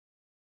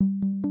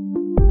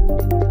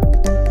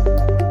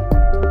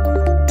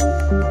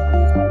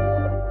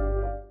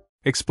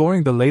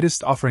Exploring the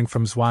latest offering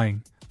from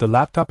ZWYING, the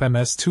Laptop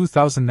MS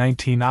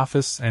 2019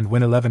 Office and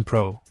Win 11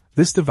 Pro.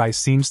 This device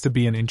seems to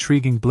be an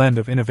intriguing blend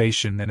of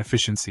innovation and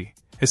efficiency,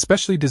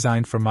 especially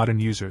designed for modern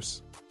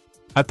users.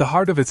 At the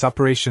heart of its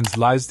operations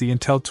lies the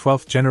Intel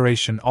 12th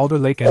generation Alder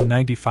Lake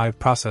N95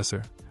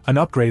 processor, an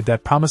upgrade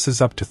that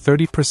promises up to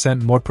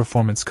 30% more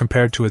performance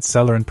compared to its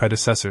Celeron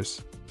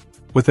predecessors.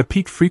 With a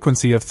peak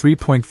frequency of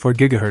 3.4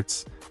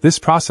 GHz, this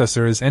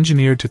processor is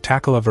engineered to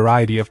tackle a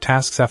variety of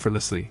tasks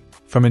effortlessly,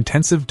 from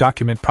intensive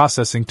document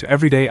processing to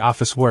everyday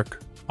office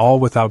work, all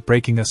without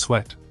breaking a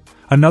sweat.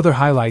 Another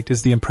highlight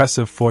is the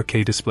impressive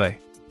 4K display.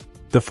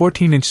 The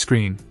 14-inch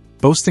screen,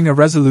 boasting a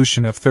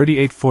resolution of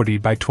 3840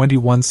 by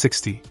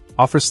 2160,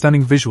 offers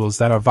stunning visuals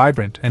that are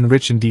vibrant and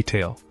rich in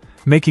detail,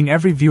 making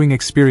every viewing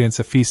experience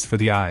a feast for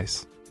the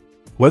eyes.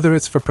 Whether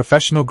it's for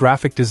professional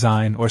graphic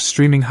design or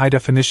streaming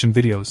high-definition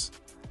videos,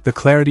 the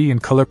clarity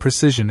and color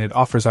precision it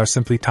offers are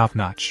simply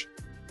top-notch.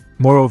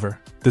 Moreover,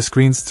 the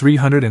screen's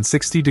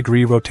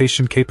 360-degree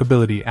rotation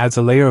capability adds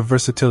a layer of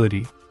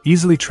versatility,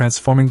 easily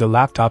transforming the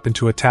laptop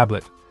into a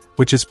tablet,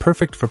 which is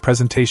perfect for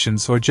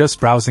presentations or just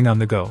browsing on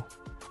the go.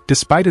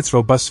 Despite its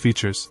robust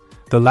features,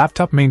 the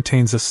laptop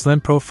maintains a slim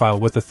profile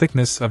with a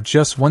thickness of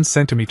just 1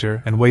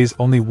 cm and weighs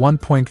only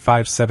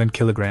 1.57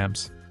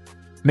 kg,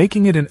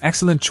 making it an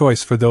excellent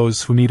choice for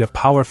those who need a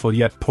powerful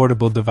yet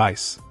portable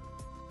device.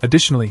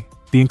 Additionally,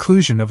 the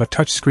inclusion of a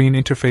touchscreen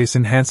interface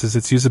enhances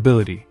its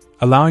usability,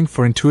 allowing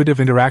for intuitive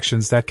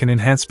interactions that can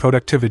enhance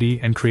productivity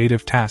and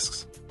creative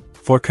tasks.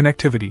 For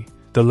connectivity,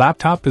 the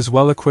laptop is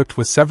well equipped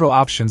with several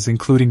options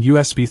including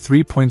USB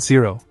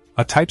 3.0,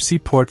 a Type-C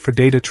port for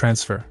data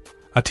transfer,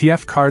 a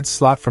TF card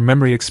slot for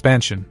memory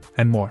expansion,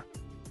 and more.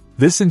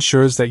 This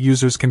ensures that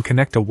users can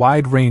connect a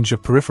wide range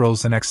of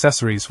peripherals and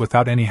accessories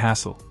without any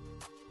hassle.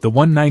 The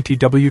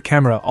 190W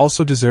camera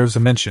also deserves a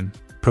mention,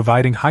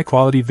 providing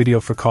high-quality video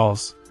for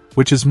calls,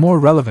 which is more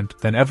relevant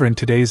than ever in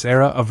today's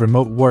era of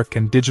remote work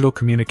and digital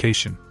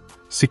communication.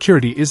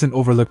 Security isn't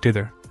overlooked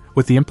either,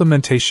 with the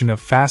implementation of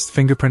fast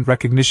fingerprint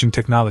recognition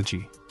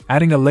technology,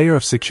 adding a layer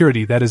of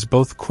security that is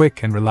both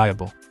quick and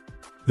reliable.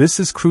 This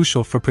is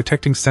crucial for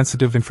protecting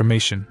sensitive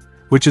information,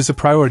 which is a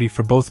priority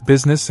for both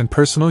business and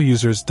personal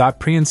users.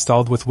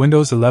 Pre-installed with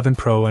Windows 11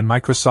 Pro and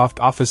Microsoft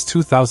Office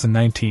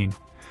 2019,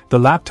 the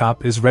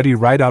laptop is ready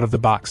right out of the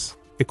box,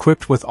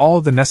 equipped with all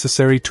the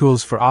necessary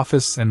tools for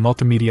office and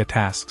multimedia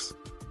tasks.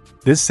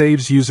 This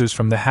saves users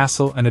from the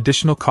hassle and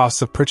additional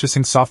costs of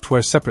purchasing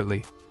software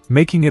separately,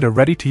 making it a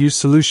ready-to-use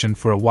solution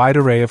for a wide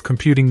array of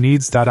computing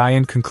needs.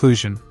 In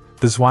conclusion,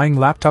 the ZWYING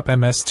Laptop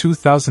MS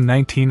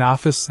 2019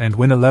 Office and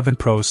Win 11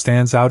 Pro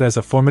stands out as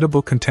a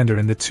formidable contender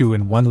in the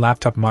 2-in-1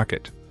 laptop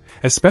market,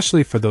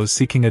 especially for those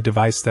seeking a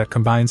device that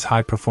combines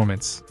high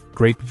performance,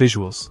 great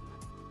visuals,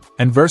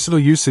 and versatile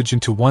usage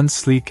into one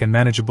sleek and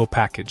manageable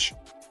package.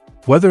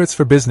 Whether it's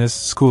for business,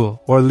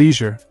 school, or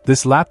leisure,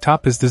 this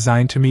laptop is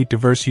designed to meet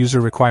diverse user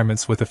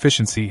requirements with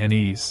efficiency and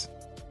ease.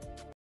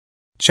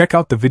 Check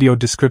out the video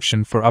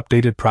description for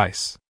updated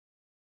price.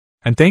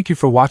 And thank you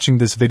for watching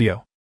this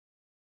video.